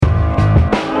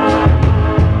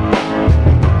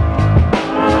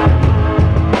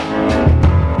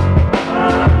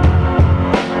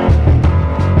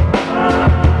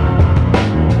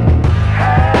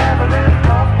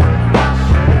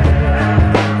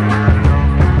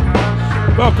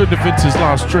Welcome to Vince's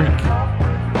Last Drink.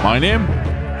 My name,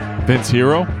 Vince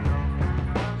Hero.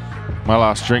 My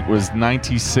last drink was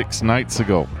 96 nights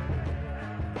ago.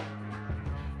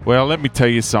 Well, let me tell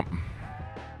you something.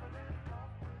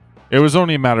 It was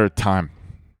only a matter of time.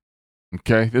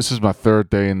 Okay, this is my third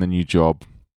day in the new job.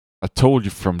 I told you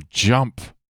from jump,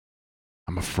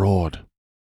 I'm a fraud.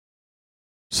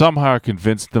 Somehow I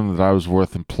convinced them that I was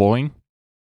worth employing.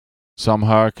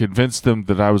 Somehow I convinced them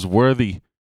that I was worthy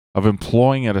of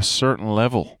employing at a certain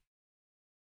level.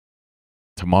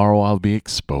 Tomorrow I'll be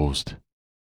exposed.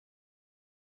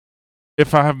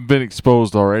 If I haven't been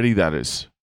exposed already, that is.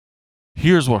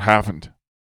 Here's what happened.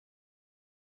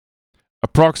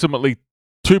 Approximately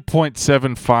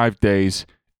 2.75 days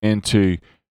into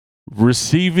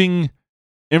receiving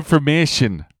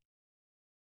information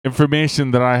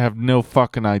that I have no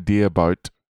fucking idea about,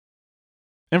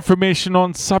 information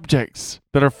on subjects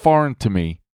that are foreign to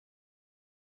me,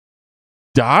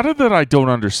 data that I don't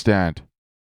understand,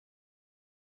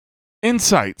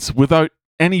 insights without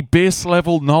any base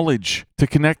level knowledge to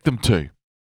connect them to.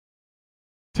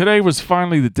 Today was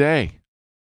finally the day.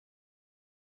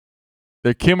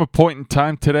 There came a point in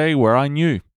time today where I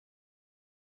knew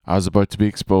I was about to be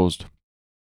exposed.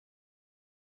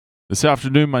 This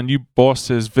afternoon, my new boss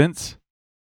says, Vince,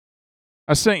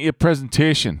 I sent you a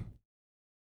presentation.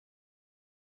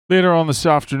 Later on this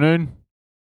afternoon,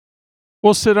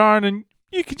 we'll sit down and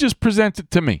you can just present it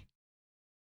to me.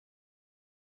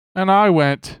 And I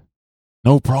went,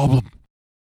 no problem.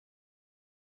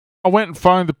 I went and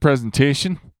found the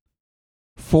presentation.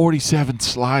 47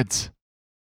 slides.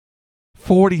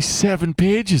 47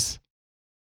 pages.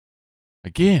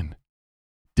 Again,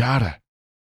 data.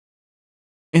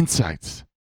 Insights.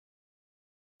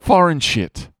 Foreign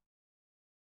shit.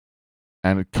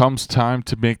 And it comes time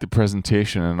to make the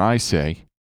presentation and I say,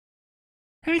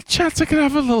 any chance I could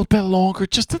have a little bit longer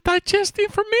just to digest the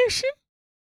information?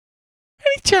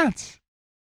 Any chance?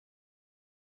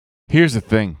 Here's the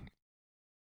thing.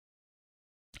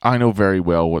 I know very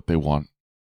well what they want.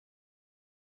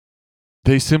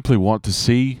 They simply want to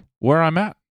see where I'm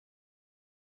at.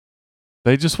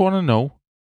 They just want to know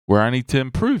where I need to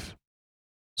improve,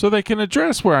 so they can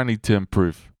address where I need to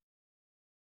improve.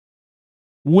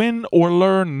 Win or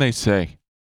learn, they say.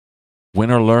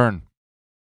 Win or learn.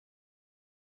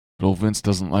 But old Vince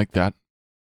doesn't like that.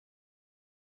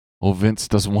 Old Vince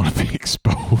doesn't want to be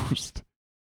exposed.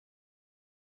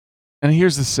 And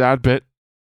here's the sad bit,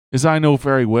 is I know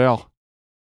very well.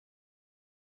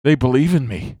 They believe in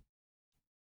me.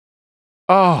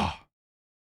 Oh.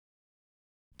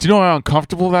 Do you know how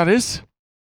uncomfortable that is?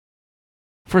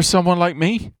 For someone like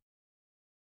me?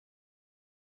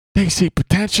 They see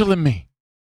potential in me.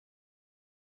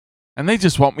 And they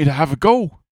just want me to have a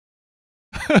go.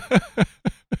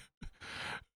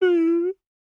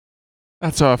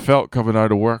 That's how I felt coming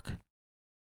out of work.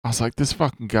 I was like, this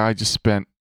fucking guy just spent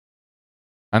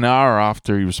an hour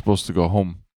after he was supposed to go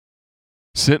home,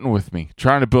 sitting with me,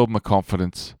 trying to build my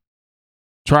confidence,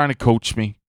 trying to coach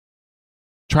me,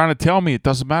 trying to tell me it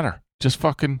doesn't matter. Just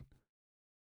fucking,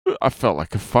 I felt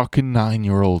like a fucking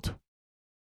 9-year-old.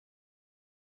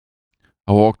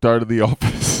 I walked out of the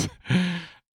office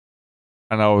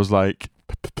and I was like,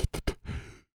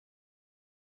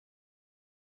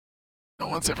 no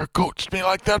one's ever coached me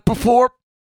like that before.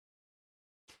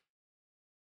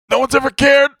 No one's ever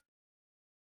cared.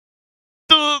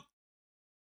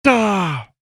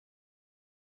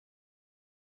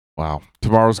 Wow,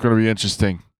 tomorrow's going to be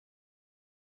interesting.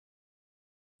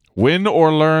 Win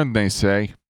or learn, they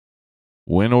say.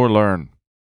 Win or learn.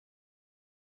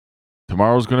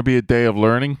 Tomorrow's going to be a day of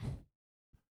learning.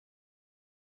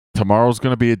 Tomorrow's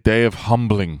going to be a day of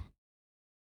humbling.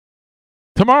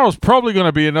 Tomorrow's probably going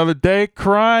to be another day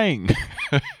crying.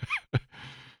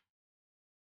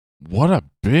 What a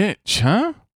bitch,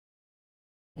 huh?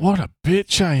 What a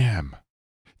bitch I am.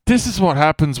 This is what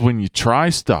happens when you try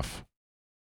stuff.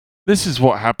 This is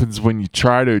what happens when you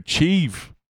try to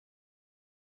achieve.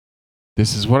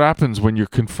 This is what happens when you're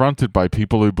confronted by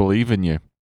people who believe in you.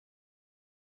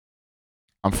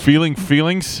 I'm feeling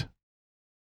feelings,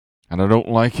 and I don't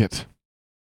like it.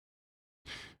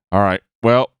 All right,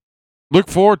 well, look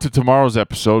forward to tomorrow's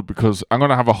episode because I'm going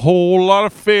to have a whole lot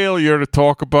of failure to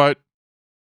talk about.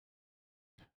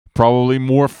 Probably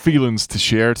more feelings to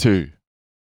share too.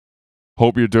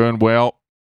 Hope you're doing well.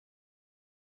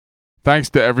 Thanks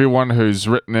to everyone who's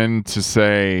written in to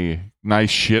say nice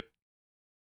shit.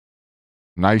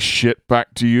 Nice shit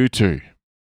back to you too.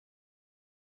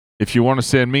 If you want to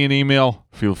send me an email,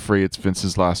 feel free. It's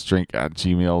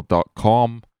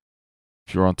vinceslastdrink@gmail.com.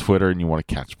 If you're on Twitter and you want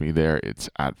to catch me there, it's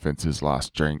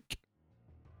 @vinceslastdrink.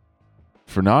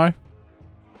 for now,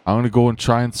 I'm going to go and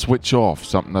try and switch off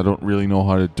something I don't really know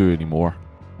how to do anymore.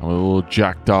 I'm a little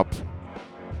jacked up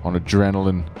on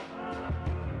adrenaline,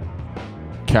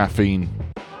 caffeine,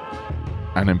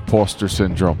 and imposter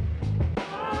syndrome.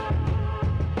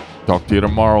 Talk to you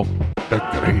tomorrow.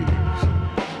 Agree.